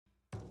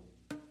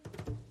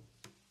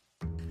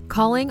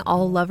Calling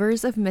all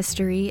lovers of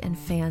mystery and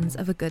fans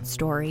of a good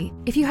story.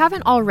 If you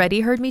haven't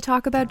already heard me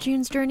talk about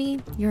June's Journey,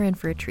 you're in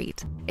for a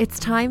treat. It's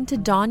time to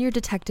don your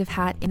detective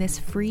hat in this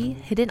free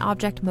hidden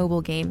object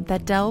mobile game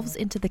that delves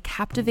into the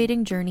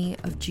captivating journey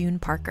of June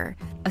Parker,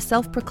 a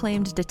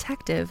self-proclaimed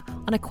detective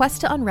on a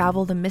quest to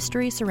unravel the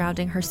mystery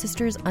surrounding her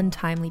sister's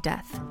untimely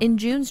death. In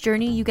June's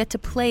Journey, you get to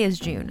play as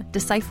June,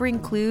 deciphering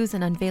clues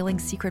and unveiling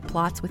secret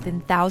plots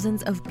within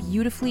thousands of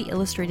beautifully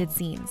illustrated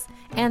scenes.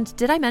 And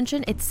did I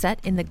mention it's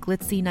set in the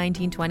glitzy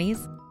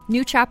 1920s?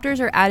 New chapters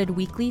are added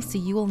weekly, so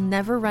you will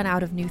never run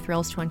out of new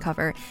thrills to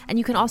uncover, and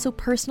you can also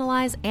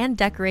personalize and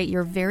decorate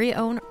your very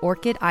own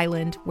Orchid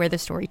Island where the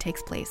story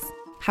takes place.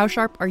 How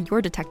sharp are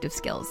your detective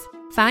skills?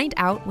 Find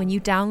out when you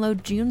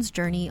download June's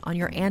Journey on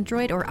your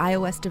Android or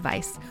iOS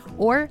device,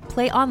 or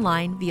play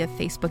online via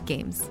Facebook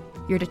Games.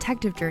 Your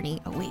detective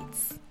journey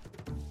awaits.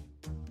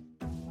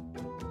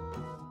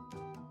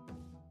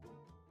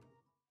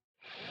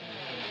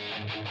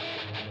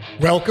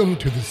 Welcome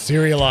to the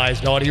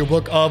serialized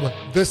audiobook of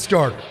The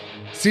Starter,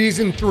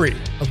 Season 3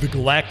 of the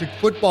Galactic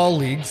Football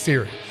League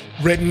series,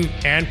 written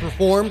and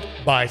performed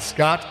by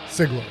Scott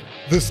Sigler.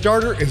 The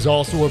Starter is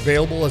also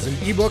available as an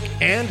ebook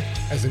and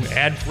as an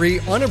ad-free,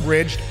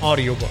 unabridged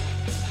audiobook.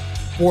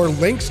 For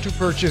links to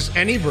purchase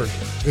any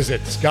version, visit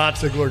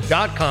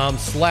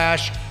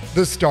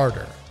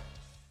scottsigler.com/thestarter.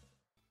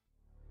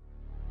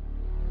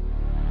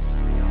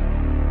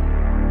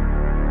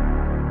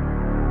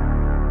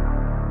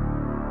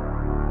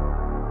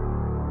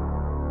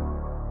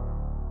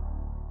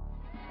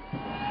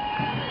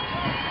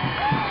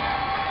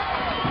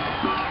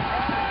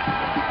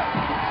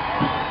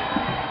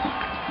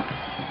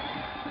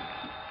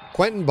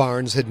 Quentin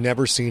Barnes had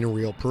never seen a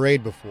real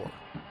parade before.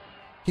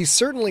 He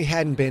certainly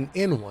hadn't been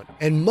in one,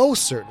 and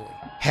most certainly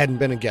hadn't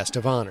been a guest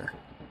of honor.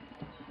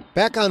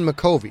 Back on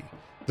Makovey,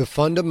 the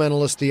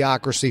fundamentalist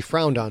theocracy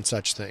frowned on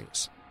such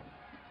things.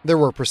 There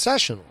were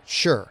processionals,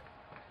 sure,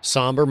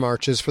 somber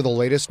marches for the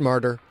latest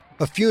martyr,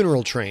 a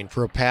funeral train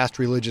for a past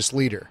religious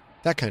leader,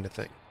 that kind of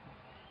thing.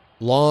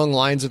 Long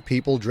lines of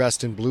people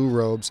dressed in blue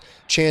robes,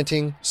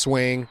 chanting,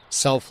 swaying,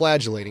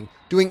 self-flagellating,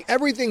 doing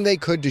everything they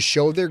could to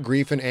show their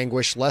grief and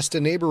anguish lest a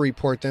neighbor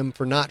report them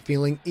for not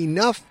feeling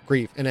enough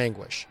grief and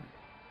anguish.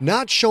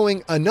 Not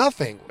showing enough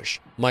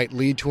anguish might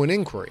lead to an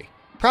inquiry,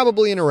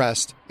 probably an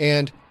arrest,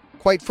 and,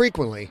 quite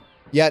frequently,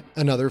 yet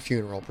another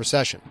funeral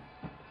procession.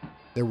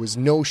 There was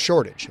no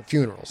shortage of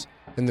funerals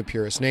in the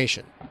Purist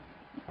nation.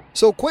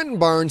 So Quentin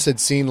Barnes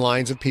had seen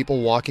lines of people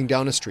walking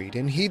down a street,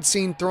 and he'd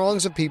seen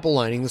throngs of people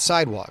lining the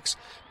sidewalks,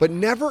 but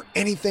never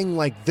anything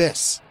like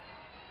this.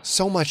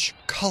 So much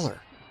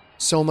color,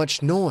 so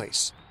much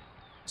noise,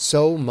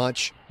 so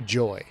much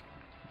joy.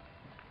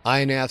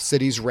 Ionath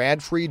City's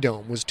rad-free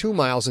dome was 2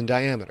 miles in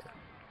diameter.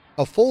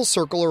 A full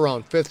circle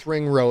around Fifth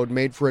Ring Road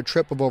made for a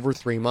trip of over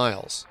 3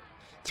 miles.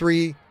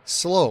 3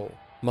 slow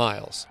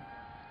miles.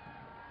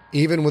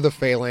 Even with a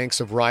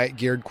phalanx of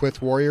riot-geared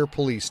Quith Warrior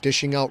police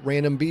dishing out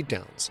random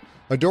beatdowns,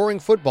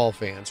 adoring football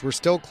fans were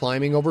still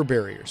climbing over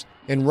barriers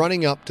and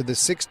running up to the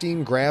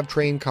 16 grav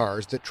train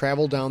cars that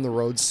travel down the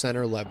road's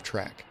center leb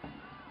track.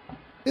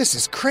 "This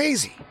is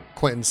crazy,"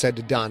 Quentin said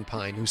to Don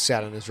Pine, who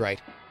sat on his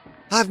right.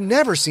 "I've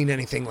never seen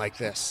anything like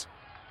this."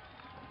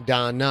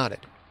 Don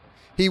nodded.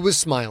 He was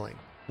smiling,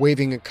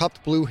 waving a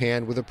cupped blue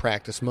hand with a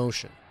practice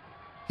motion.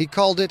 He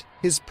called it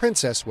his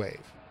princess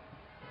wave.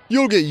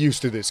 "You'll get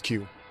used to this,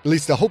 Q. At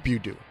least I hope you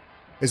do.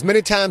 As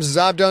many times as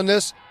I've done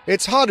this,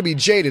 it's hard to be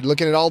jaded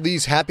looking at all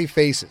these happy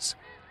faces.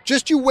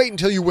 Just you wait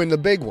until you win the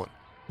big one.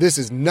 This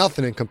is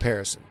nothing in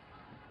comparison."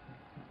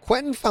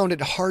 Quentin found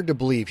it hard to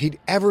believe he'd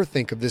ever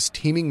think of this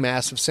teeming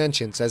mass of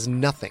sentience as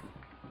nothing.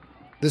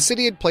 The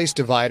city had placed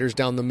dividers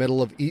down the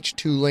middle of each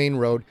 2-lane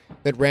road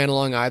that ran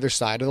along either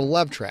side of the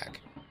leb track.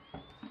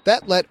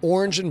 That let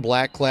orange and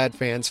black-clad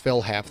fans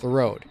fill half the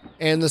road,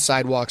 and the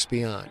sidewalks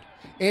beyond,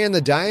 and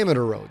the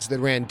diameter roads that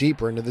ran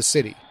deeper into the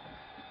city.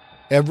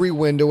 Every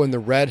window in the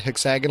red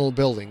hexagonal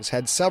buildings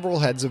had several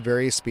heads of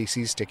various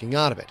species sticking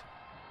out of it.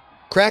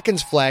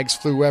 Kraken's flags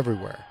flew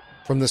everywhere,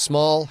 from the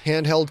small,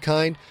 handheld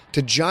kind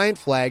to giant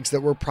flags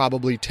that were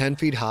probably 10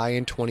 feet high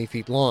and 20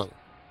 feet long.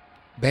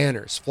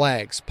 Banners,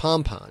 flags,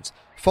 pompons,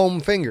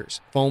 foam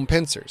fingers, foam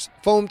pincers,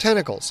 foam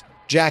tentacles,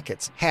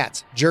 jackets,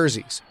 hats,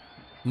 jerseys.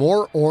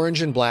 More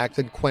orange and black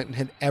than Quentin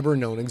had ever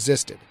known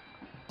existed.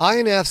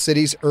 Ionath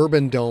City's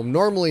urban dome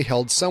normally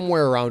held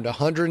somewhere around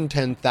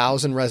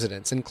 110,000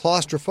 residents in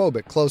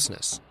claustrophobic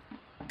closeness.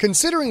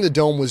 Considering the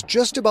dome was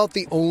just about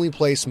the only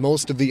place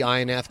most of the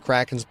Ionath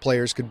Kraken's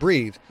players could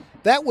breathe,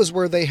 that was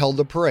where they held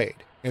the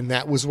parade, and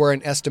that was where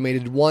an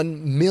estimated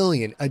 1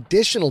 million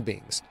additional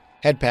beings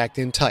had packed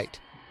in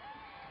tight.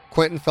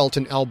 Quentin felt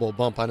an elbow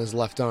bump on his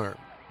left arm.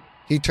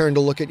 He turned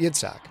to look at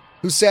Yitzhak,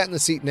 who sat in the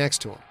seat next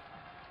to him.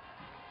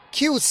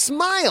 "Q,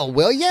 smile,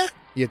 will ya?"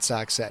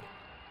 Yitzhak said.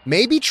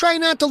 "Maybe try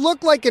not to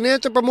look like an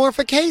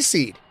anthropomorphic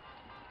hayseed."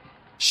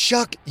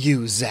 "Shuck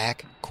you,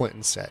 Zach,"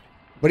 Quentin said,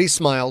 but he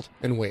smiled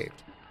and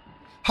waved.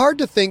 Hard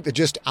to think that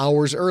just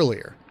hours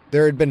earlier,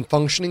 there had been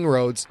functioning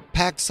roads,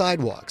 packed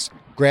sidewalks,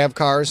 grav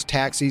cars,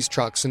 taxis,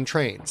 trucks, and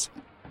trains.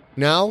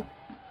 Now,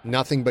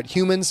 nothing but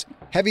humans,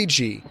 Heavy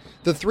G,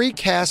 the 3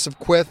 casts of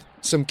Quith,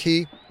 some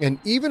Key, and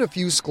even a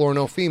few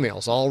Sklorno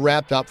females all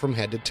wrapped up from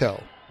head to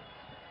toe.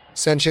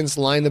 Sentients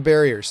lined the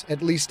barriers,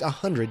 at least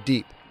 100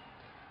 deep.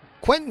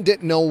 Quentin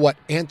didn't know what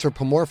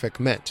anthropomorphic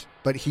meant,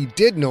 but he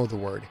did know the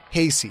word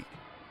hayseed,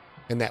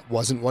 and that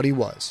wasn't what he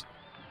was.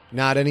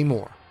 Not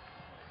anymore.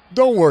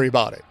 "Don't worry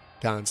about it,"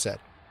 Don said.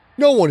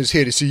 "No one is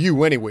here to see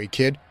you anyway,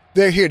 kid.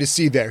 They're here to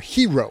see their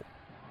hero."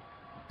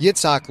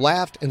 Yitzhak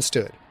laughed and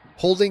stood,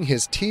 holding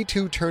his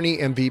T2 tourney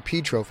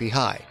MVP trophy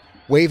high,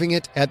 waving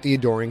it at the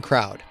adoring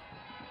crowd.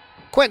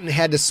 Quentin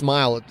had to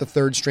smile at the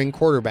third-string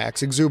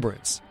quarterback's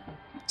exuberance.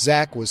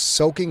 Zach was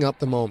soaking up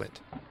the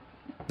moment.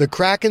 The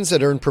Krakens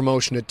had earned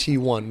promotion to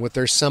T1 with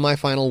their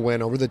semifinal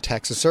win over the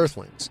Texas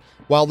Earthlings,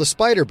 while the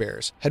Spider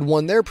Bears had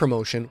won their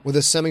promotion with a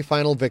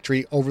semifinal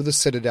victory over the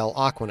Citadel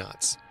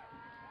Aquanauts.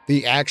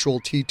 The actual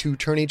T2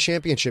 tourney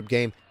championship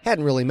game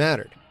hadn't really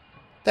mattered.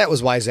 That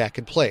was why Zach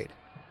had played.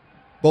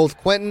 Both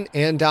Quentin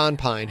and Don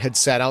Pine had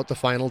sat out the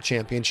final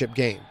championship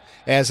game,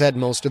 as had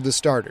most of the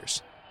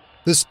starters.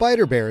 The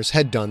Spider Bears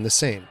had done the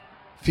same,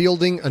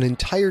 fielding an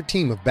entire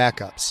team of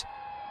backups.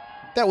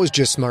 That was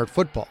just smart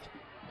football.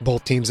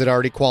 Both teams had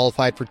already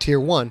qualified for Tier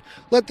 1,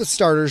 let the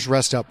starters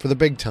rest up for the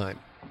big time.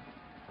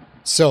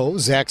 So,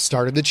 Zach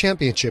started the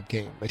championship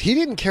game, but he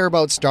didn't care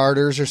about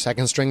starters or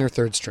second string or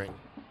third string.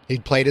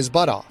 He'd played his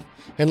butt off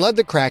and led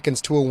the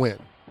Krakens to a win.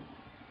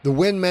 The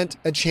win meant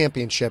a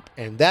championship,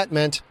 and that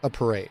meant a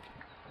parade.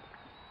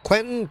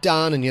 Quentin,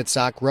 Don, and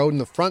Yitzhak rode in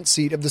the front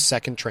seat of the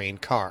second train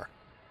car.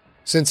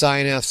 Since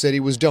INF City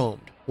was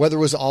domed, weather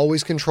was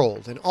always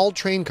controlled, and all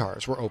train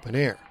cars were open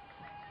air.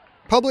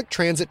 Public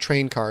transit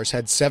train cars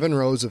had 7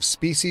 rows of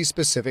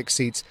species-specific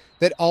seats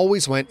that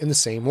always went in the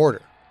same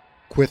order: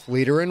 Quith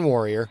Leader and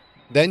Warrior,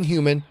 then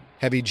Human,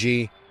 Heavy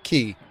G,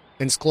 Key,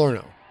 and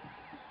Sklorno.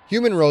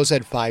 Human rows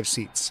had 5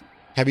 seats,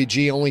 Heavy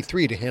G only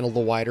 3 to handle the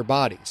wider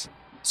bodies.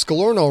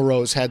 Sklorno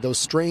rows had those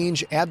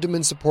strange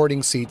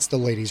abdomen-supporting seats the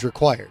ladies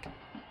required.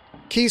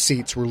 Key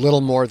seats were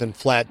little more than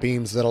flat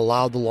beams that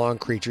allowed the long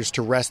creatures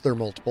to rest their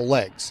multiple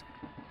legs.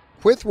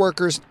 Quith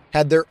workers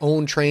had their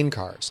own train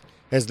cars,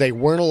 as they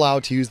weren't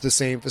allowed to use the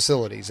same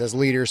facilities as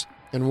leaders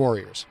and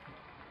warriors.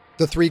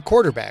 The 3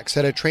 quarterbacks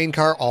had a train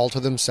car all to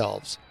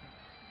themselves.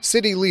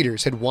 City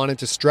leaders had wanted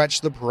to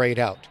stretch the parade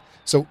out,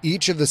 so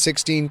each of the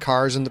 16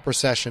 cars in the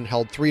procession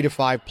held 3 to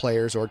 5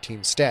 players or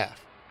team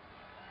staff.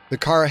 The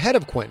car ahead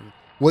of Quentin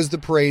was the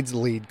parade's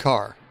lead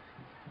car.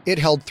 It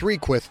held 3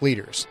 Quith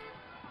leaders: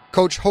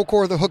 Coach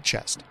Hokor the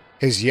Hookchest,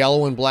 his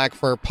yellow and black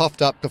fur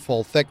puffed up to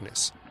full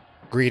thickness;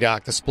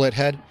 Greedock the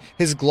Splithead,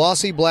 his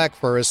glossy black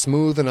fur as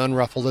smooth and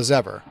unruffled as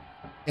ever;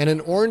 and an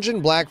orange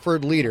and black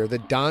furred leader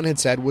that Don had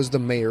said was the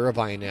mayor of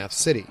INF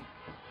City.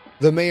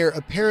 The mayor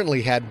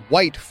apparently had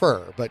white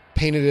fur, but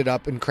painted it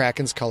up in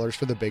Kraken's colors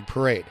for the big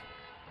parade.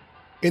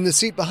 In the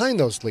seat behind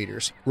those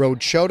leaders rode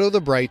Shoto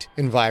the Bright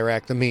and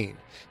Virak the Mean,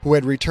 who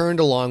had returned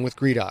along with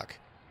Greedock.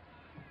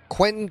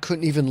 Quentin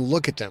couldn't even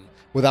look at them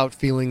without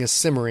feeling a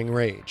simmering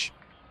rage.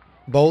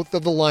 Both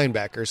of the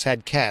linebackers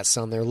had casts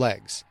on their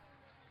legs.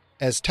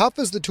 As tough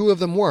as the 2 of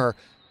them were,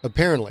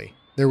 apparently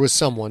there was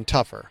someone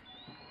tougher.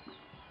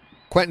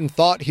 Quentin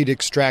thought he'd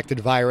extracted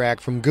Virak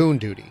from goon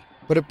duty,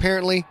 but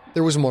apparently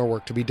there was more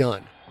work to be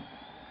done.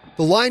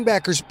 The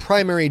linebacker's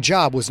primary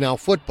job was now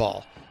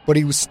football, but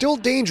he was still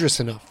dangerous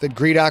enough that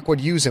Greedock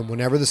would use him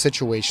whenever the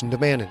situation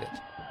demanded it.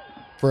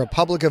 For a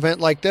public event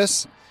like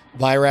this,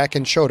 Virak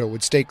and Shoto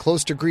would stay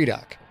close to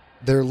Greedock,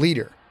 their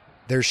leader,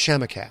 their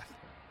Shemakath.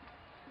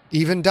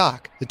 Even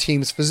Doc, the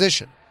team's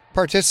physician,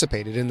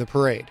 participated in the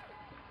parade.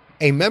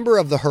 A member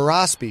of the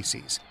Hurrah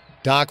species,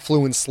 Doc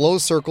flew in slow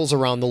circles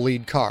around the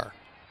lead car,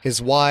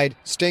 his wide,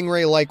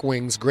 stingray-like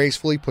wings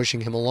gracefully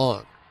pushing him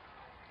along.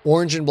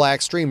 Orange and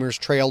black streamers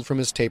trailed from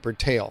his tapered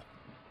tail.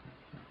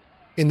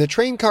 In the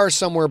train car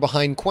somewhere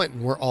behind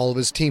Quentin were all of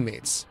his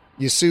teammates: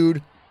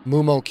 Yasud,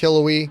 Mumo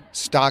Killowy,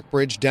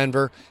 Stockbridge,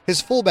 Denver,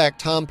 his fullback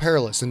Tom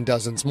Perilous, and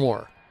dozens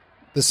more.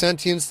 The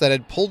sentients that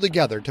had pulled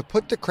together to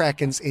put the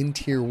Krakens in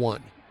Tier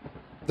 1.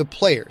 The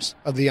players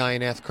of the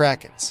INF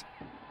Krakens.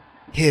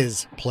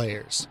 His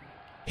players.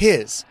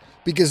 His,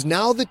 because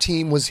now the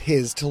team was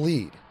his to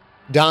lead.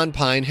 Don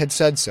Pine had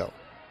said so,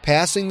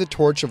 passing the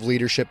torch of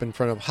leadership in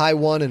front of High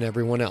One and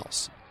everyone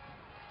else.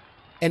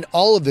 And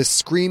all of this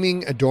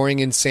screaming, adoring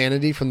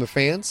insanity from the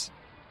fans?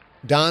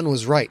 Don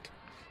was right.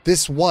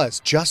 This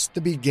was just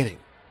the beginning.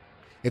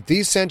 If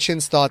these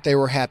sentients thought they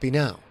were happy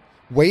now,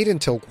 wait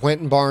until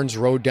Quentin Barnes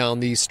rode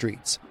down these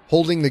streets,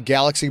 holding the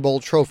Galaxy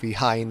Bowl trophy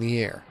high in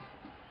the air.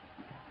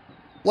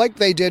 Like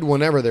they did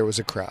whenever there was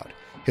a crowd,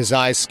 his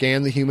eyes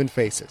scanned the human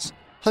faces,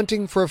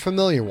 hunting for a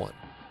familiar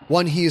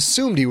one he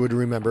assumed he would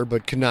remember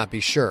but could not be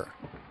sure.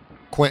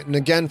 Quentin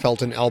again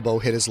felt an elbow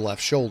hit his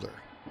left shoulder.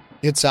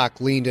 Yitzhak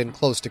leaned in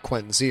close to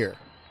Quentin's ear.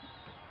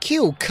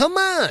 "Q, come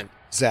on,"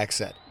 Zach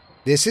said.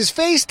 "This is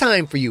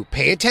FaceTime for you.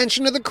 Pay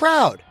attention to the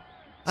crowd."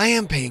 "I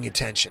am paying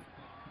attention."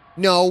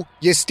 "No,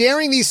 you're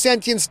staring these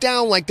sentients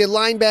down like their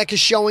linebacker is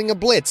showing a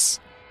blitz.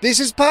 This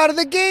is part of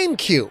the game,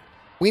 Q.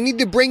 We need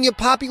to bring your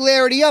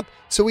popularity up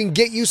so we can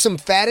get you some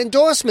fat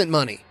endorsement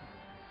money.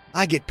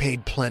 I get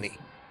paid plenty.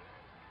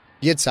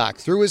 Yitzhak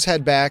threw his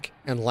head back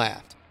and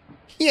laughed.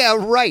 Yeah,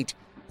 right.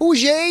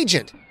 Who's your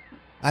agent?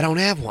 I don't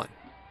have one.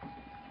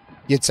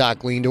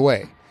 Yitzhak leaned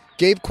away,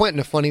 gave Quentin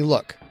a funny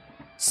look.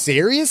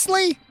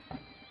 Seriously?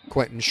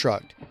 Quentin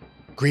shrugged.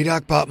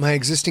 Gredok bought my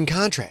existing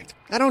contract.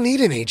 I don't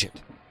need an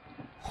agent.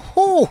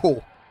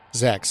 Oh,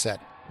 Zach said.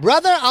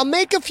 Brother, I'll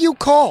make a few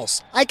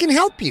calls. I can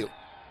help you.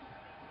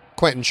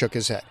 Quentin shook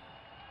his head.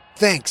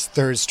 Thanks,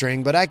 third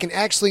string, but I can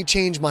actually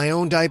change my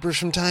own diapers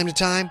from time to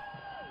time.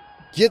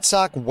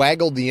 Yitzhak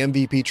waggled the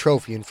MVP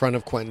trophy in front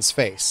of Quentin's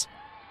face.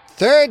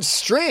 Third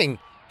string?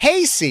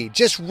 Hasty,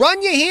 just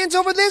run your hands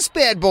over this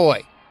bad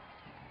boy.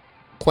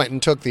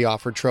 Quentin took the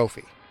offered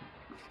trophy.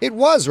 It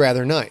was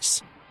rather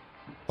nice.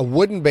 A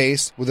wooden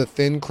base with a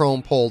thin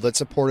chrome pole that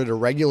supported a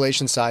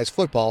regulation-sized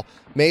football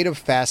made of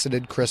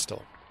faceted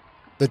crystal.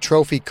 The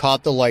trophy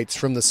caught the lights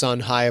from the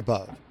sun high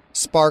above,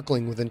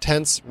 sparkling with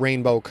intense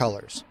rainbow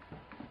colors.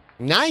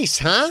 Nice,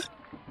 huh?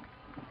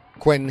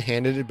 Quentin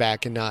handed it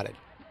back and nodded.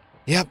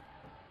 Yep,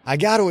 I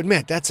got to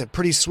admit, that's a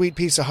pretty sweet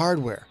piece of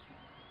hardware.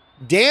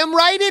 Damn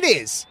right it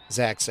is,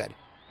 Zach said.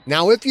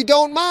 Now, if you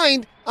don't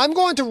mind, I'm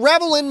going to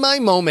revel in my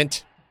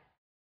moment.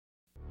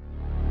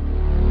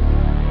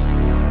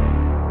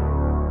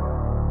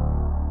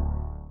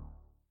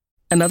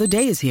 Another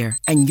day is here,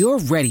 and you're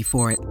ready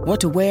for it. What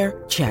to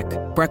wear? Check.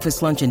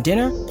 Breakfast, lunch, and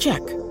dinner? Check.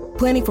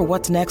 Planning for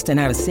what's next and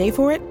how to save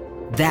for it?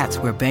 That's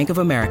where Bank of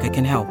America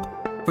can help.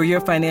 For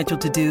your financial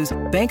to-dos,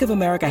 Bank of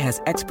America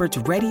has experts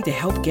ready to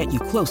help get you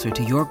closer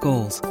to your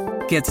goals.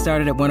 Get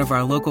started at one of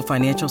our local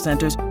financial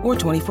centers or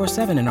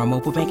 24/7 in our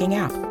mobile banking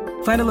app.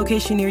 Find a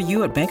location near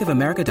you at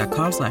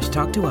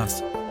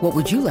bankofamerica.com/talktous. What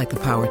would you like the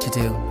power to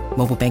do?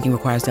 Mobile banking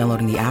requires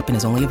downloading the app and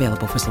is only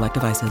available for select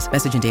devices.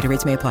 Message and data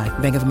rates may apply.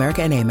 Bank of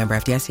America N.A., member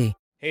FDIC.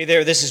 Hey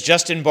there, this is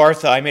Justin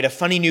Bartha. I made a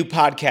funny new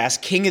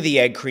podcast, King of the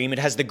Egg Cream. It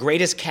has the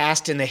greatest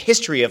cast in the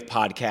history of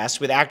podcasts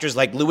with actors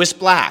like Louis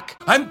Black.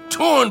 I'm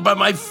torn by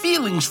my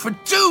feelings for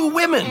two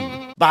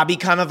women. Bobby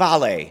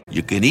Cannavale.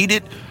 You can eat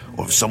it,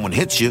 or if someone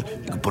hits you,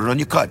 you can put it on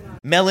your cut.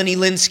 Melanie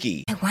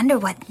Linsky. I wonder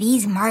what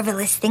these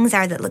marvelous things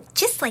are that look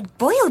just like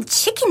boiled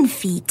chicken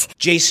feet.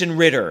 Jason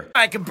Ritter.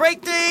 I can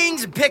break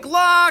things and pick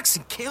locks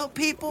and kill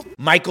people.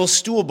 Michael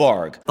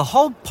Stuhlbarg. The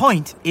whole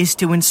point is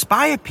to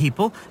inspire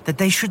people that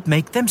they should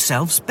make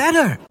themselves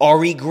better.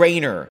 Ari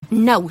Grainer.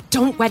 No,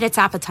 don't whet its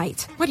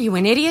appetite. What are you,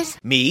 an idiot?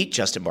 Me,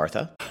 Justin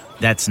Bartha.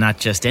 That's not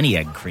just any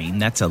egg cream,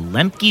 that's a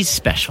Lemke's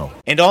special.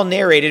 And all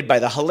narrated by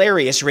the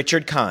hilarious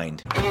Richard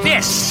Kind.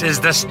 This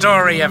is the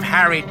story of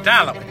Harry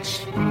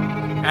Dalowitz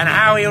and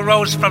how he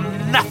rose from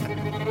nothing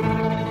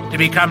to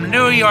become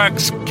New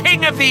York's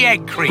King of the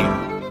Egg Cream.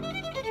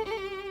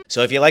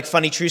 So if you like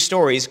funny true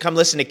stories, come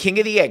listen to King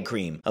of the Egg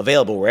Cream,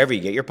 available wherever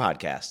you get your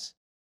podcasts.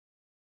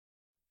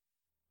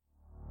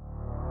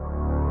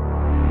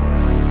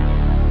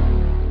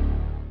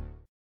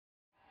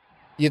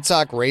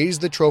 Yitzhak raised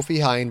the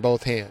trophy high in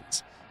both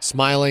hands,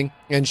 smiling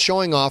and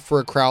showing off for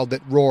a crowd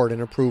that roared in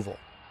approval.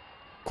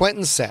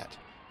 Quentin sat,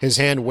 his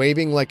hand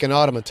waving like an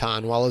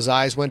automaton while his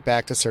eyes went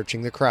back to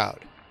searching the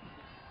crowd.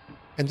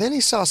 And then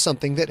he saw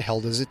something that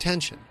held his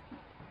attention.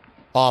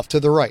 Off to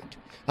the right,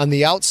 on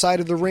the outside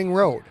of the ring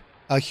road,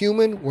 a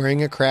human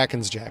wearing a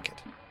Kraken's jacket.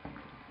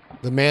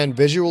 The man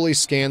visually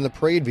scanned the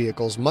parade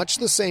vehicles much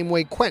the same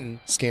way Quentin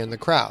scanned the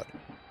crowd.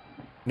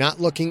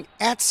 Not looking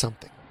at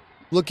something,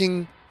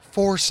 looking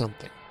for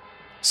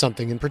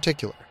something in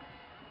particular.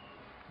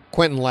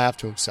 Quentin laughed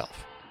to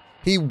himself.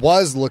 He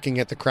was looking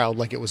at the crowd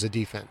like it was a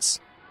defense.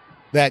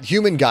 That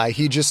human guy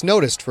he just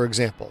noticed, for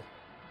example.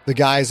 The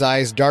guy's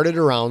eyes darted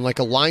around like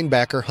a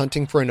linebacker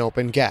hunting for an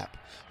open gap,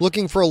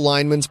 looking for a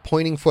lineman's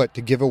pointing foot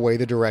to give away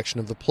the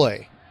direction of the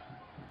play.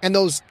 And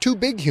those two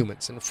big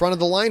humans in front of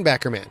the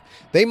linebacker man,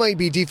 they might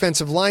be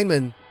defensive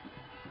linemen.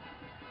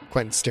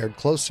 Quentin stared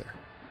closer.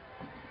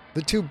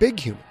 The two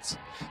big humans,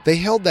 they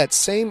held that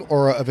same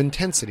aura of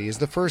intensity as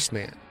the first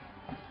man.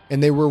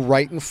 And they were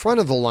right in front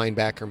of the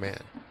linebacker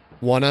man,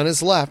 one on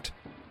his left,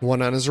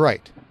 one on his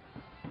right,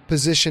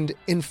 positioned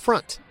in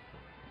front,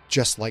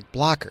 just like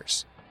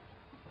blockers.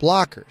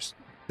 Blockers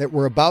that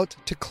were about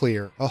to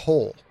clear a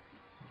hole.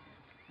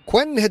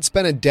 Quentin had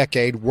spent a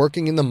decade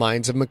working in the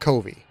mines of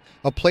Makovy,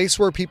 a place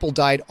where people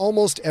died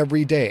almost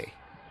every day.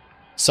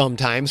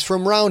 Sometimes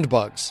from round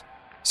bugs,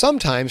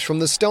 sometimes from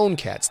the stone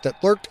cats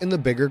that lurked in the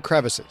bigger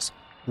crevices,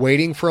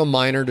 waiting for a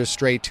miner to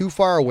stray too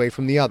far away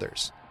from the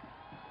others.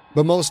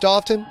 But most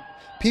often,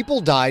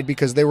 people died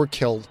because they were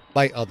killed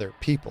by other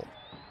people.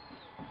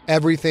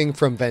 Everything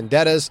from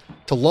vendettas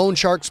to loan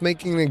sharks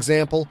making an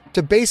example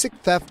to basic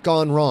theft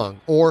gone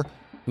wrong, or,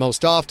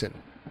 most often,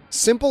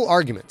 simple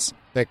arguments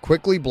that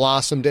quickly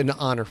blossomed into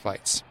honor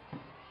fights.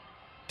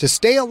 To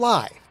stay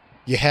alive,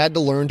 you had to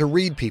learn to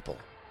read people,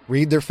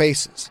 read their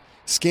faces,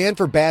 scan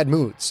for bad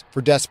moods,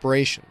 for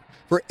desperation,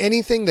 for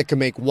anything that could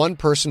make one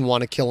person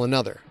want to kill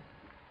another.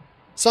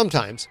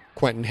 Sometimes,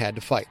 Quentin had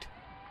to fight.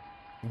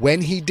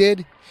 When he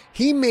did,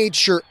 he made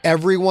sure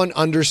everyone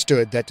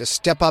understood that to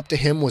step up to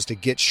him was to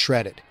get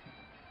shredded.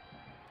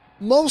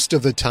 Most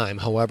of the time,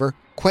 however,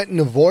 Quentin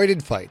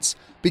avoided fights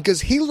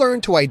because he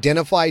learned to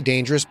identify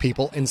dangerous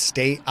people and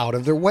stay out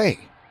of their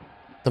way.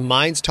 The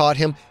mines taught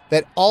him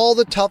that all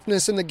the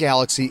toughness in the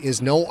galaxy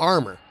is no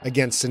armor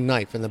against a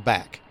knife in the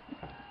back.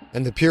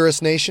 And the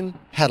Purist Nation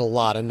had a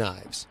lot of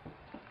knives.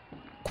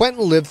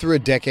 Quentin lived through a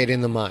decade in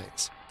the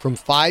mines, from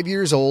 5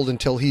 years old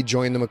until he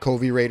joined the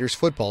Macovey Raiders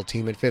football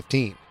team at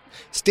 15.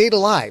 Stayed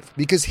alive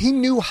because he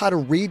knew how to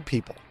read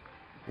people.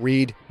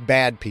 Read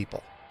bad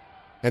people.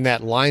 And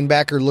that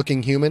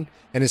linebacker-looking human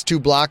and his two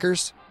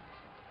blockers,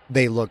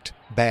 they looked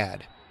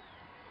bad.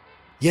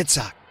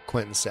 "Yitzhak,"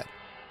 Quentin said,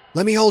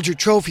 "let me hold your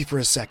trophy for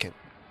a second."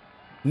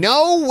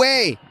 "No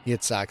way,"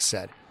 Yitzhak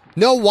said.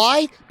 "Know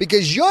why?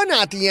 Because you're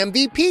not the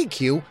MVP,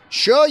 Q.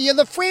 Sure, you're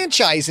the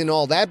franchise and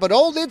all that, but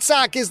old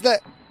Yitzhak is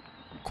the..."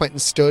 Quentin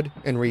stood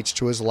and reached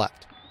to his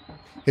left.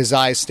 His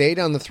eyes stayed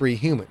on the three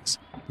humans,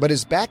 but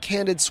his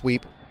backhanded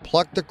sweep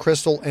plucked the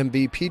crystal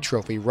MVP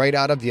trophy right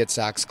out of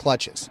Yitzhak's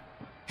clutches.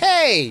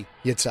 "Hey,"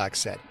 Yitzhak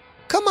said.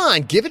 "Come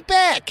on, give it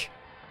back."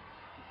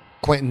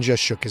 Quentin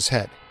just shook his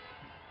head.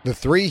 The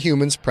three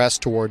humans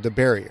pressed toward the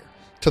barrier,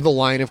 to the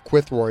line of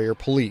Quith Warrior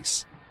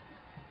police.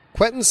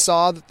 Quentin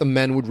saw that the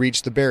men would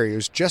reach the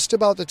barriers just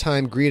about the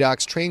time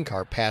Greedok's train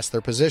car passed their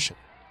position.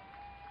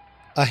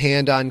 A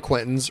hand on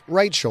Quentin's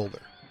right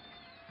shoulder.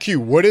 "Q,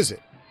 what is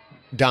it?"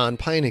 Don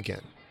Pine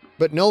again,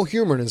 but no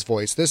humor in his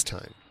voice this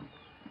time.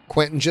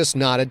 Quentin just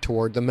nodded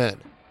toward the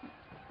men.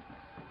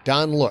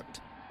 Don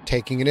looked,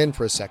 taking it in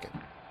for a second.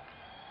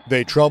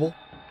 "They trouble?"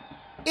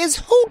 "Is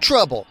who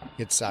trouble?"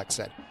 Yitzhak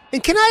said.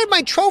 "And can I have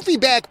my trophy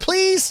back,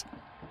 please?"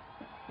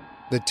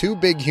 The two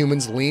big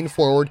humans leaned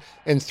forward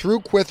and threw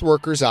Quith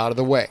workers out of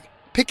the way,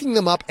 picking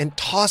them up and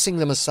tossing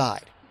them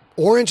aside.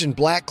 Orange and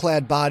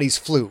black-clad bodies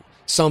flew,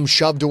 some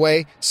shoved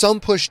away,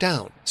 some pushed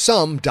down,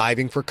 some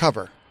diving for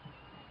cover.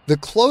 The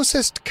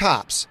closest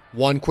cops,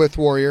 one Quith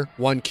warrior,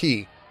 one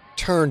Key,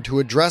 turned to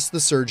address the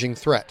surging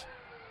threat.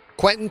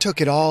 Quentin took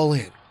it all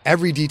in,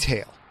 every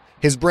detail,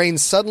 his brain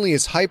suddenly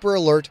as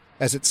hyper-alert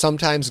as it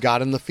sometimes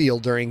got in the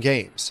field during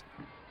games.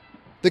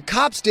 The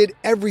cops did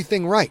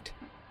everything right.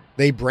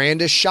 They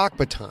brandished shock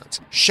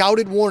batons,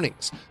 shouted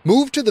warnings,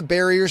 moved to the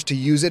barriers to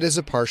use it as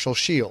a partial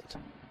shield.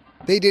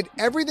 They did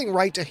everything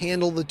right to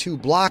handle the two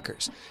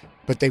blockers,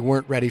 but they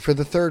weren't ready for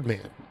the third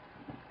man.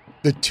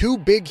 The two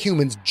big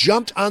humans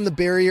jumped on the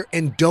barrier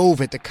and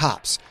dove at the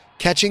cops,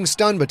 catching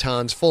stun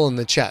batons full in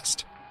the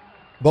chest.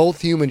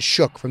 Both humans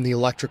shook from the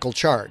electrical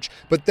charge,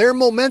 but their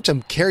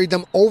momentum carried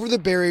them over the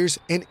barriers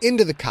and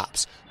into the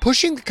cops,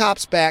 pushing the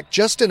cops back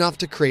just enough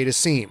to create a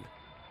seam.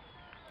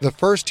 The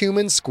first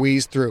human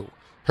squeezed through,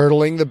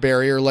 hurdling the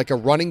barrier like a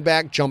running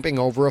back jumping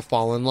over a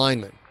fallen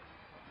lineman.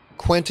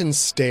 Quentin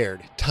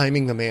stared,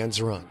 timing the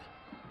man's run.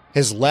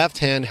 His left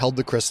hand held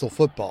the crystal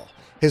football,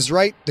 his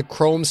right the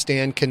chrome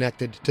stand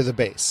connected to the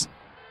base.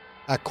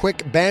 A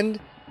quick bend,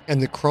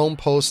 and the chrome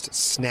post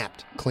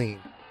snapped clean.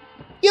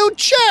 "You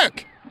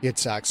jerk!"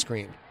 Yitzhak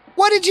screamed.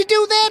 "What did you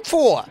do that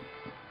for?"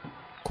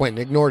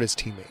 Quentin ignored his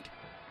teammate.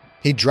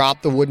 He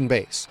dropped the wooden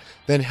base,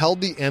 then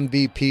held the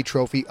MVP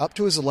trophy up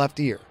to his left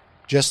ear,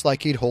 just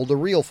like he'd hold a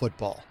real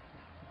football.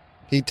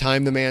 He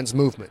timed the man's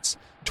movements,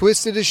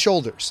 twisted his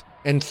shoulders,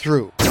 and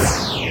threw.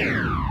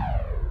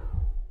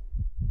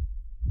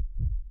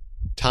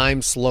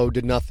 Time slowed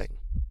to nothing,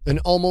 an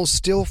almost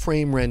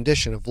still-frame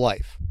rendition of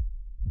life.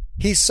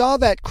 He saw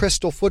that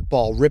crystal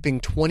football ripping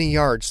 20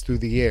 yards through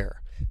the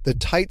air, the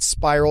tight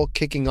spiral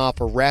kicking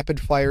off a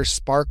rapid-fire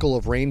sparkle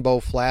of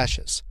rainbow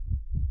flashes.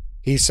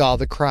 He saw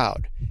the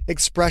crowd,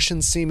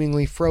 expressions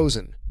seemingly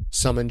frozen,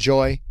 some in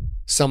joy,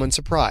 some in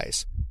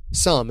surprise,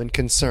 some in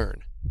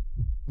concern.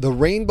 The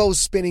rainbow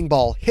spinning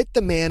ball hit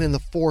the man in the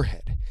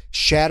forehead,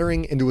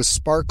 shattering into a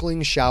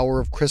sparkling shower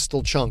of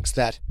crystal chunks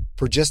that,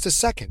 for just a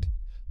second,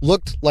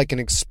 looked like an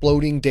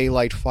exploding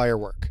daylight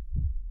firework.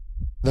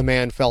 The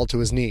man fell to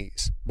his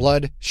knees,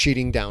 blood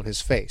sheeting down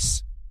his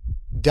face.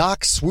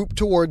 Doc swooped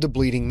toward the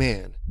bleeding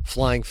man,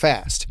 flying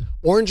fast,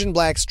 orange and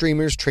black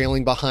streamers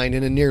trailing behind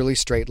in a nearly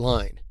straight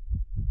line.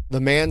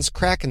 The man's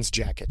Kraken's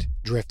jacket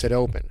drifted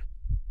open.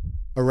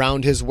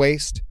 Around his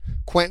waist,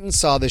 Quentin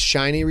saw the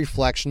shiny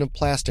reflection of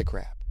plastic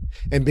wrap,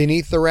 and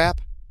beneath the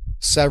wrap,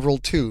 several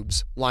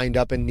tubes lined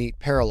up in neat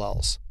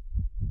parallels.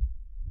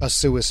 A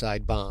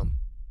suicide bomb.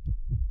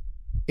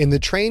 In the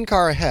train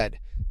car ahead,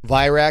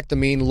 Virak the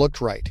Mean looked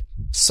right,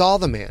 saw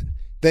the man,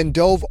 then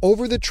dove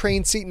over the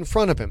train seat in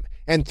front of him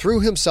and threw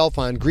himself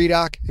on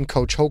Greedok and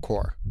Coach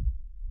Hokor.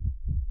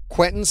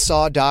 Quentin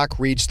saw Doc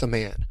reach the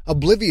man,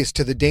 oblivious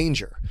to the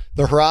danger,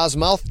 the Haraz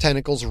mouth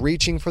tentacles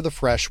reaching for the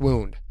fresh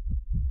wound.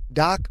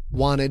 Doc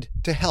wanted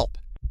to help.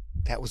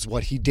 That was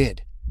what he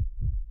did.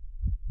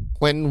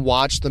 Quentin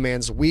watched the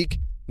man's weak,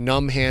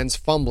 numb hands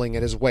fumbling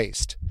at his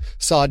waist,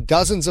 saw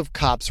dozens of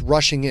cops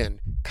rushing in,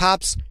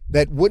 cops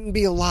that wouldn't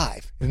be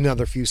alive in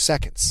another few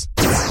seconds.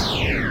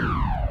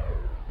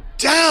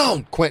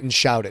 "Down!" Quentin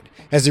shouted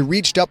as he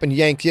reached up and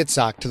yanked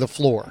Yitzhak to the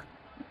floor.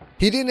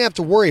 He didn't have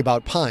to worry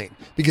about Pine,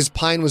 because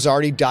Pine was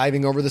already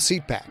diving over the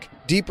seatback,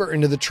 deeper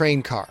into the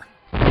train car.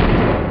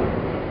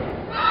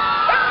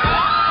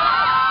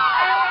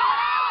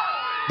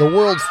 the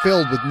world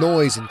filled with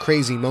noise and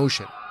crazy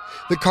motion.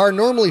 The car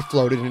normally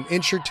floated an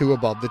inch or two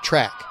above the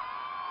track.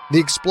 The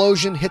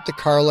explosion hit the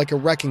car like a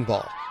wrecking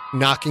ball,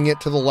 knocking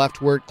it to the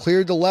left where it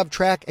cleared the left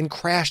track and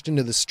crashed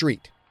into the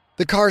street.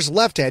 The car's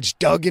left edge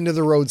dug into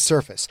the road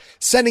surface,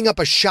 sending up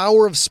a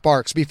shower of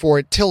sparks before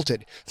it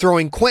tilted,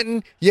 throwing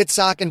Quentin,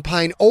 Yitzhak, and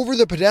Pine over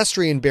the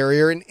pedestrian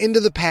barrier and into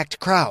the packed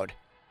crowd.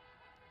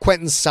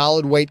 Quentin's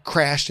solid weight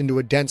crashed into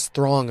a dense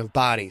throng of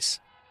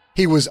bodies.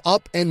 He was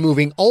up and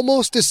moving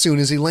almost as soon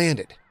as he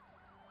landed.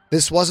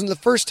 This wasn't the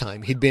first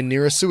time he'd been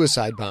near a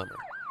suicide bomber.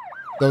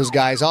 Those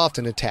guys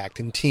often attacked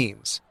in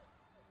teams.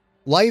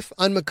 Life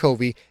on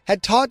Macovy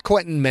had taught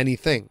Quentin many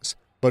things,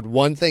 but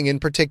one thing in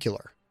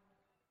particular.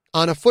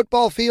 On a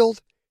football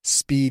field,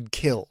 speed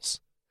kills.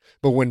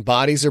 But when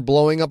bodies are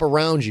blowing up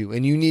around you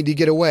and you need to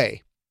get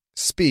away,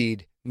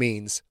 speed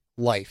means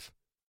life.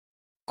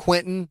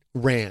 Quentin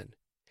ran.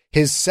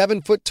 His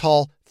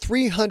 7-foot-tall,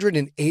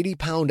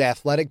 380-pound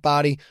athletic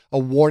body a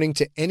warning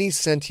to any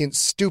sentient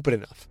stupid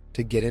enough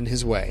to get in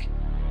his way.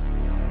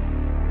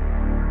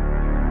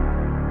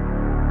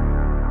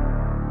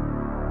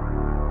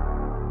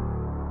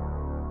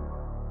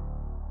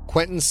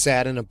 Quentin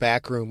sat in a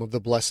back room of the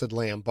Blessed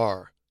Lamb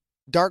bar.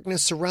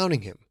 Darkness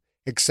surrounding him,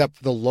 except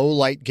for the low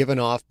light given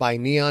off by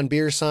neon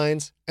beer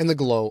signs and the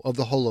glow of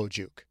the holo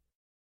juke.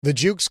 The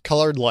juke's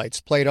colored lights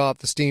played off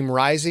the steam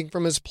rising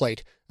from his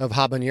plate of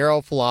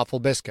habanero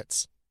falafel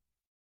biscuits.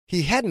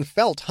 He hadn't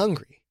felt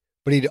hungry,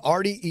 but he'd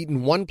already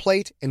eaten one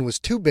plate and was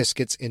 2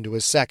 biscuits into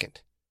his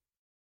second.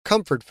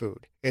 Comfort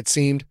food, it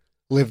seemed,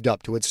 lived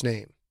up to its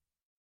name.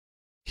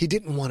 He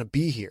didn't want to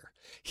be here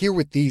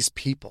with these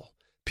people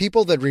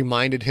that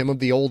reminded him of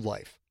the old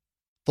life,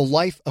 the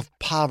life of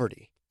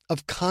poverty,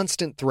 of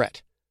constant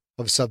threat,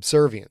 of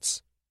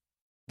subservience,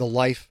 the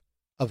life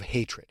of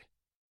hatred.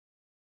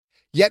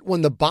 Yet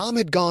when the bomb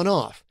had gone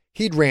off,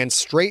 he'd ran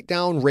straight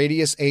down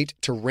Radius 8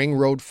 to Ring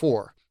Road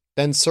 4,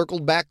 then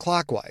circled back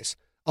clockwise,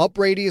 up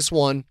Radius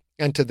 1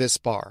 and to this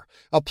bar,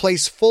 a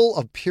place full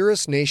of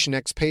purest nation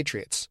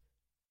expatriates.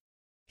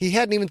 He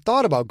hadn't even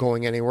thought about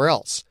going anywhere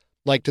else,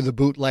 like to the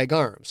Bootleg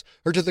Arms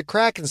or to the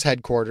Kraken's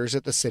headquarters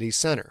at the city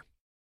center.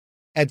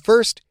 At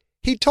first,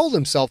 he told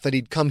himself that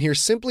he'd come here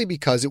simply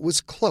because it was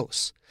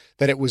close,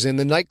 that it was in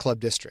the nightclub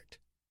district.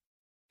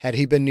 Had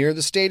he been near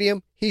the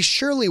stadium, he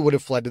surely would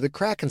have fled to the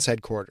Kraken's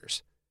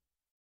headquarters.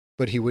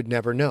 But he would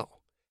never know,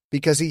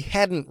 because he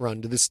hadn't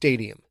run to the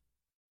stadium.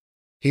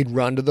 He'd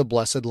run to the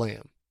Blessed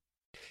Lamb.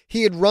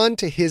 He had run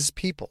to his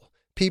people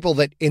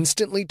that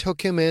instantly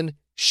took him in,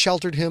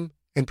 sheltered him,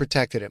 and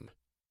protected him.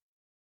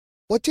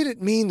 What did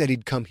it mean that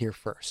he'd come here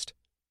first?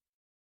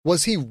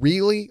 Was he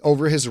really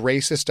over his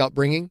racist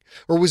upbringing,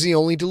 or was he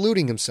only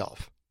deluding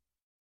himself?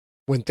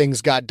 When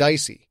things got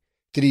dicey,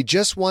 did he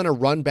just want to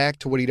run back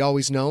to what he'd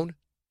always known?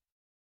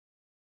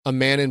 A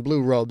man in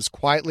blue robes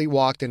quietly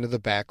walked into the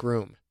back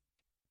room.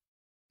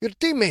 "Your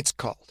teammates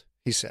called,"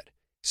 he said.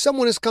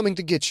 "Someone is coming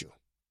to get you."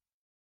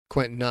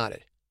 Quentin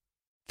nodded.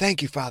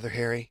 "Thank you, Father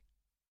Harry."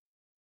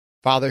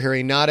 Father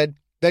Harry nodded,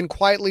 then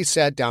quietly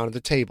sat down at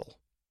the table.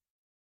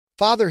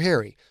 Father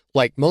Harry,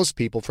 like most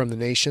people from the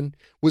nation,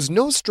 was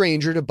no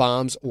stranger to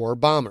bombs or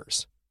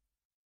bombers.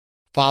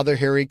 Father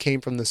Harry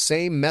came from the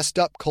same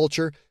messed-up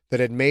culture that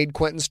had made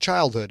Quentin's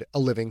childhood a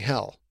living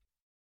hell.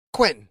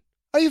 "Quentin,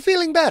 are you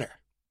feeling better?"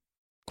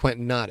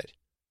 Quentin nodded.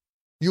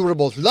 "You were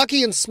both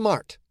lucky and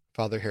smart,"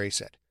 Father Harry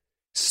said.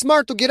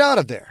 "Smart to get out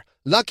of there.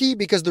 Lucky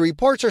because the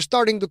reports are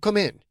starting to come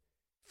in.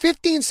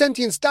 15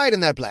 sentients died in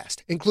that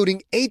blast,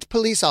 including 8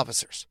 police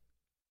officers."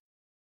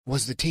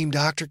 "Was the team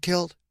doctor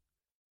killed?"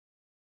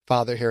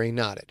 Father Harry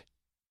nodded.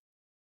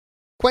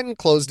 Quentin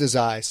closed his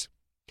eyes.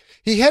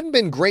 He hadn't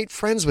been great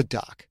friends with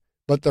Doc,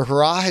 but the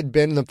hurrah had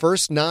been the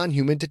first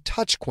non-human to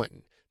touch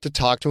Quentin, to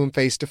talk to him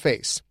face to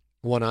face,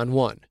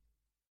 one-on-one.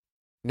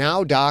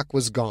 Now Doc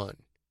was gone.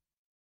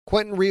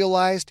 Quentin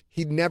realized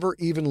he'd never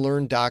even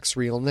learned Doc's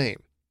real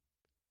name.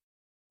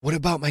 "What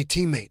about my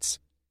teammates?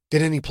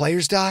 Did any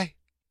players die?"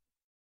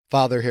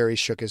 Father Harry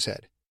shook his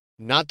head.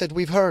 "Not that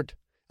we've heard.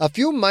 A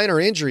few minor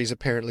injuries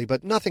apparently,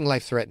 but nothing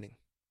life-threatening."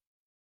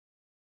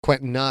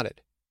 Quentin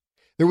nodded.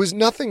 There was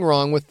nothing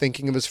wrong with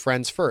thinking of his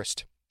friends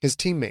first, his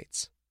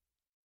teammates.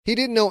 He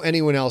didn't know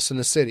anyone else in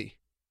the city.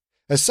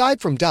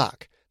 Aside from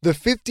Doc, the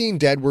 15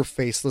 dead were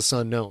faceless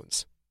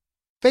unknowns.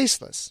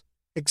 Faceless,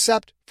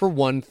 except for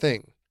one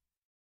thing.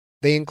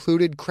 They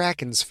included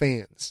Kraken's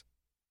fans.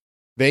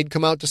 They'd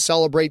come out to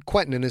celebrate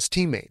Quentin and his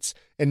teammates,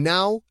 and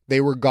now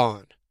they were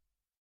gone.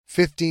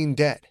 15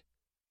 dead,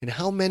 and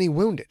how many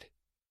wounded?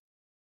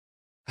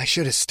 "I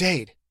should have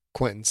stayed,"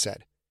 Quentin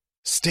said.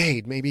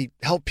 "Stayed, maybe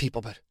help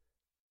people, but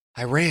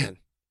I ran."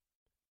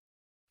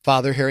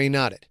 Father Harry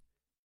nodded.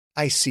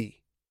 "I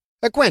see.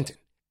 Quentin,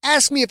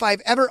 ask me if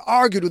I've ever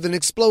argued with an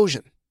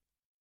explosion."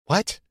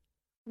 "What?"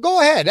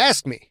 "Go ahead,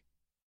 ask me."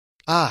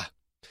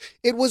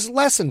 It was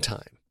lesson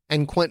time,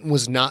 and Quentin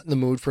was not in the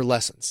mood for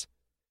lessons.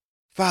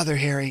 "Father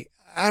Harry,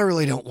 I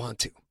really don't want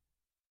to."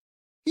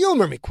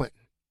 "Humor me,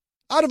 Quentin,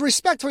 out of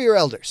respect for your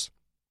elders."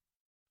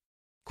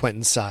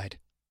 Quentin sighed.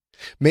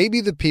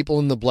 Maybe the people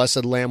in the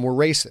Blessed Lamb were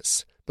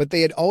racists, but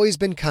they had always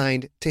been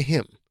kind to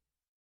him.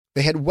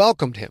 They had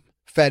welcomed him,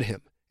 fed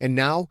him, and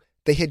now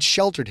they had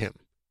sheltered him.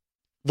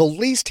 The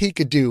least he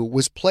could do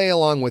was play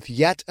along with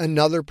yet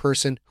another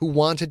person who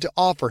wanted to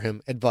offer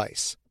him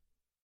advice.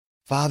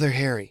 "Father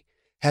Harry,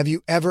 have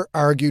you ever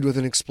argued with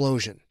an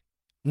explosion?"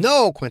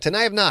 "No, Quentin,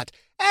 I have not.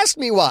 Ask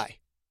me why."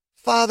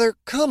 "Father,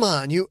 come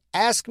on, you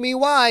ask me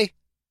why."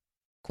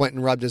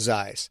 Quentin rubbed his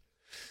eyes.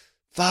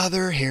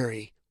 "Father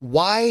Harry,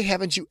 why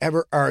haven't you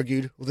ever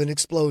argued with an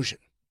explosion?"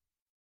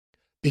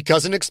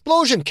 "Because an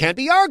explosion can't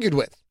be argued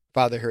with,"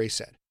 Father Harry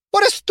said.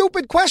 "What a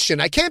stupid question.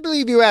 I can't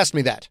believe you asked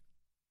me that."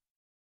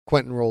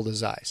 Quentin rolled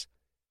his eyes.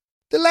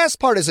 "The last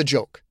part is a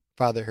joke,"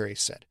 Father Harry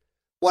said.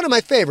 "One of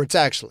my favorites,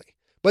 actually.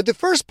 But the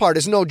first part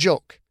is no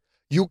joke.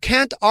 You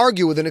can't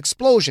argue with an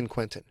explosion,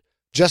 Quentin,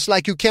 just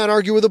like you can't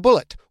argue with a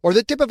bullet or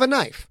the tip of a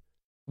knife.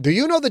 Do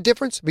you know the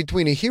difference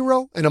between a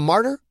hero and a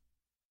martyr?"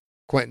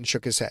 Quentin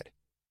shook his head.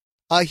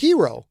 "A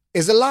hero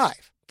is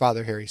alive,"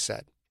 Father Harry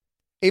said.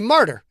 "A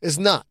martyr is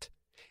not.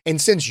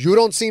 And since you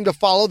don't seem to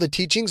follow the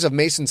teachings of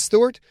Mason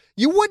Stewart,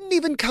 you wouldn't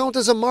even count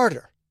as a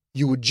martyr.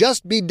 You would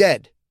just be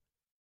dead."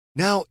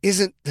 "Now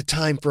isn't the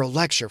time for a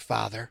lecture,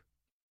 Father?"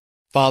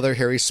 Father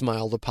Harry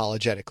smiled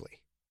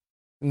apologetically.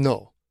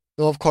 No,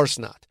 of course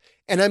not.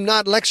 And I'm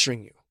not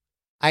lecturing you.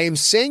 I am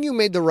saying you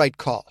made the right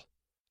call.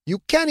 You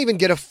can't even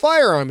get a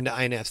firearm into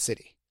INF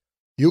City.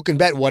 You can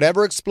bet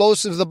whatever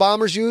explosives the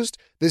bombers used,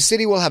 the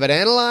city will have it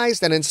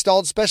analyzed and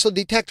installed special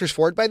detectors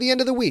for it by the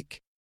end of the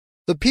week.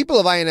 The people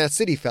of INF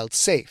City felt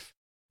safe.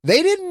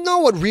 They didn't know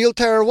what real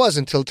terror was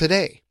until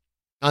today.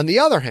 On the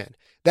other hand,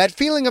 that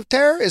feeling of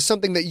terror is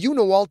something that you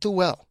know all too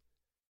well.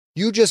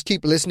 You just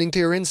keep listening to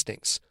your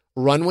instincts.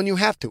 Run when you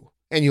have to,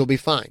 and you'll be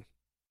fine.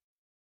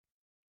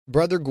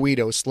 Brother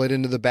Guido slid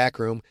into the back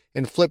room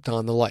and flipped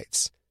on the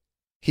lights.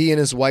 He and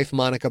his wife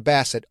Monica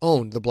Bassett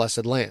owned the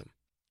Blessed Lamb.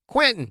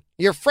 "Quentin,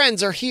 your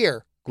friends are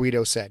here,"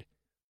 Guido said.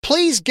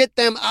 "Please get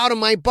them out of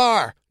my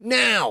bar,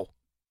 now."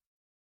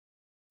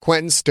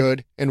 Quentin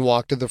stood and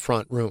walked to the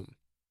front room.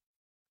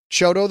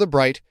 Chodo the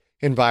Bright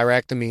and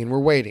Virak the Mean were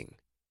waiting.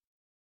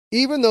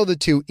 Even though the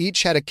two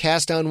each had a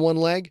cast on one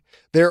leg,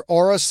 their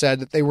aura said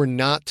that they were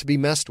not to be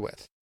messed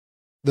with.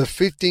 The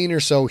 15 or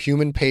so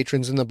human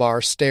patrons in the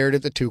bar stared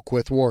at the two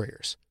Quyth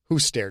warriors, who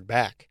stared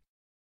back.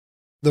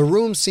 The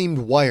room seemed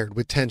wired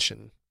with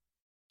tension.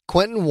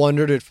 Quentin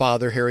wondered at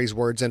Father Harry's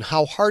words and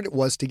how hard it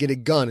was to get a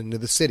gun into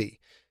the city,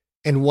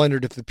 and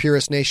wondered if the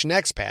Purist Nation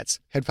expats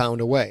had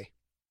found a way.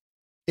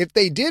 If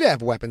they did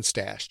have weapons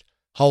stashed,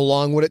 how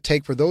long would it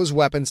take for those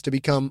weapons to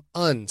become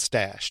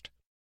unstashed?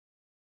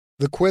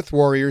 The Quyth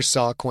warriors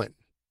saw Quentin.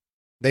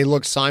 They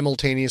looked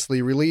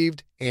simultaneously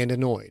relieved and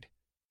annoyed.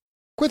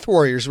 Quyth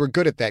warriors were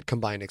good at that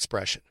combined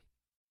expression.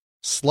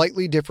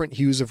 Slightly different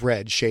hues of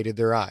red shaded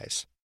their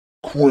eyes.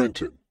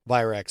 "Quentin,"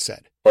 Virak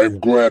said, "I'm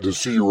glad to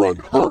see you're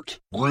unhurt.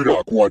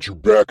 Greedock wants you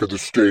back at the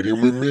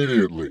stadium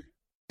immediately."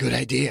 "Good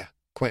idea,"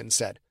 Quentin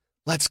said.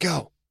 "Let's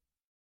go."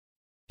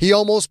 He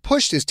almost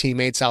pushed his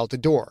teammates out the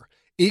door,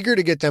 eager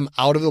to get them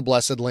out of the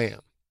Blessed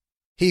Lamb.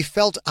 He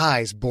felt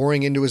eyes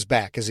boring into his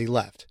back as he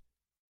left.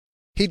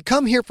 He'd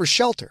come here for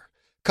shelter,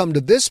 come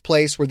to this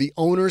place where the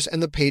owners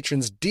and the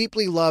patrons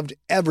deeply loved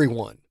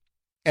everyone,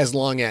 as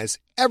long as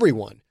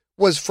everyone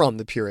was from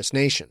the Purist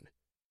Nation.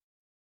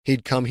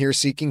 He'd come here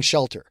seeking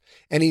shelter,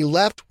 and he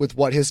left with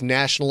what his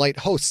nationalite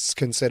hosts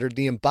considered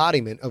the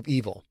embodiment of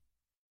evil.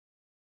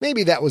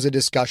 Maybe that was a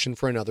discussion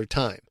for another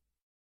time.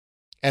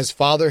 As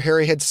Father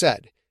Harry had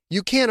said,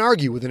 you can't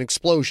argue with an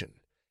explosion,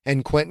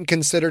 and Quentin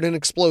considered an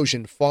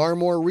explosion far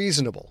more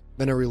reasonable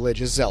than a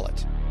religious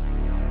zealot.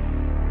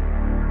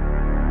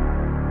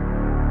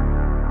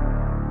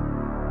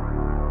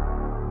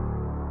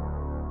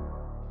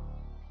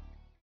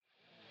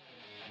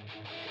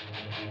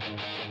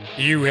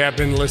 You have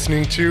been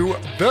listening to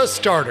The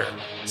Starter,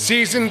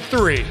 Season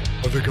 3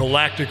 of the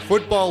Galactic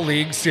Football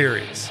League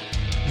series.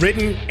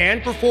 Written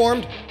and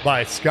performed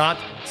by Scott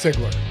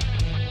Sigler.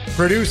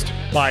 Produced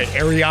by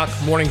Ariok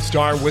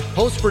Morningstar with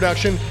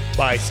post-production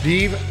by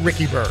Steve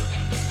Rickyberg.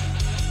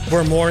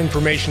 For more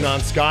information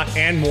on Scott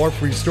and more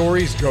free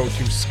stories, go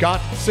to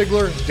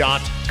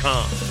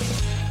scottsigler.com.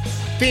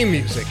 Theme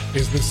music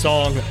is the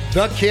song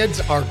The Kids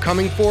Are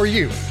Coming For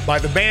You by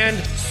the band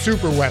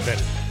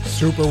Superweapon.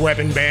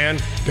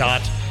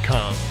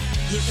 Superweaponband.com.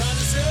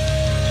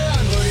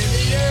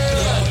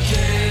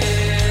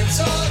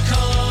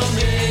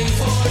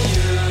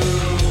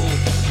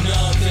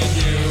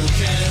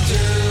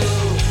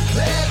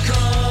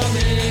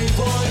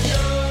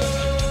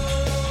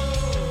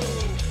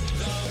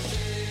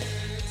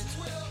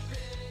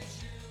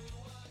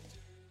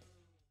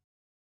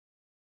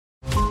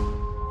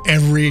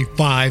 Every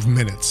 5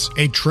 minutes,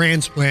 a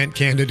transplant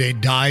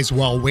candidate dies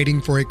while waiting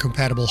for a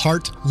compatible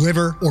heart,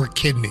 liver, or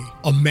kidney.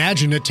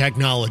 Imagine a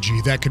technology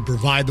that could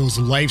provide those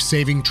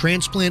life-saving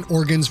transplant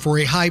organs for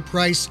a high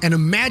price, and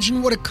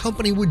imagine what a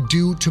company would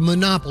do to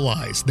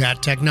monopolize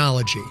that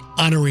technology.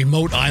 On a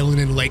remote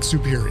island in Lake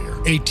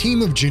Superior, a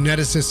team of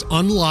geneticists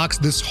unlocks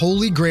this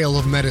holy grail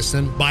of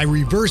medicine by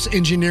reverse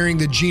engineering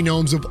the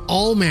genomes of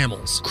all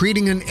mammals,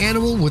 creating an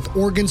animal with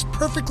organs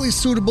perfectly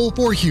suitable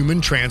for human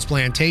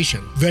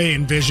transplantation. They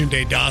envisioned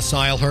a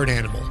docile herd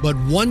animal, but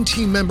one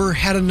team member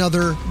had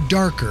another,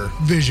 darker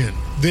vision.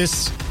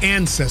 This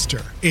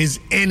ancestor is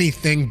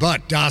anything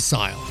but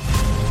docile.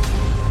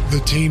 The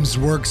team's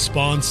work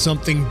spawned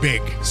something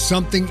big,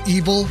 something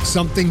evil,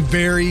 something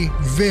very,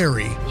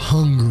 very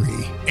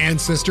hungry.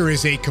 Ancestor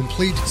is a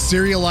complete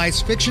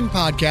serialized fiction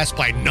podcast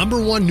by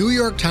 #1 New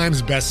York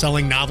Times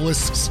bestselling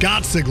novelist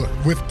Scott Sigler,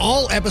 with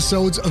all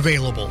episodes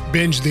available.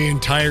 Binge the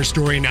entire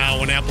story now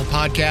on Apple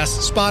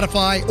Podcasts,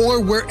 Spotify, or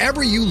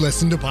wherever you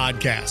listen to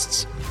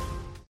podcasts.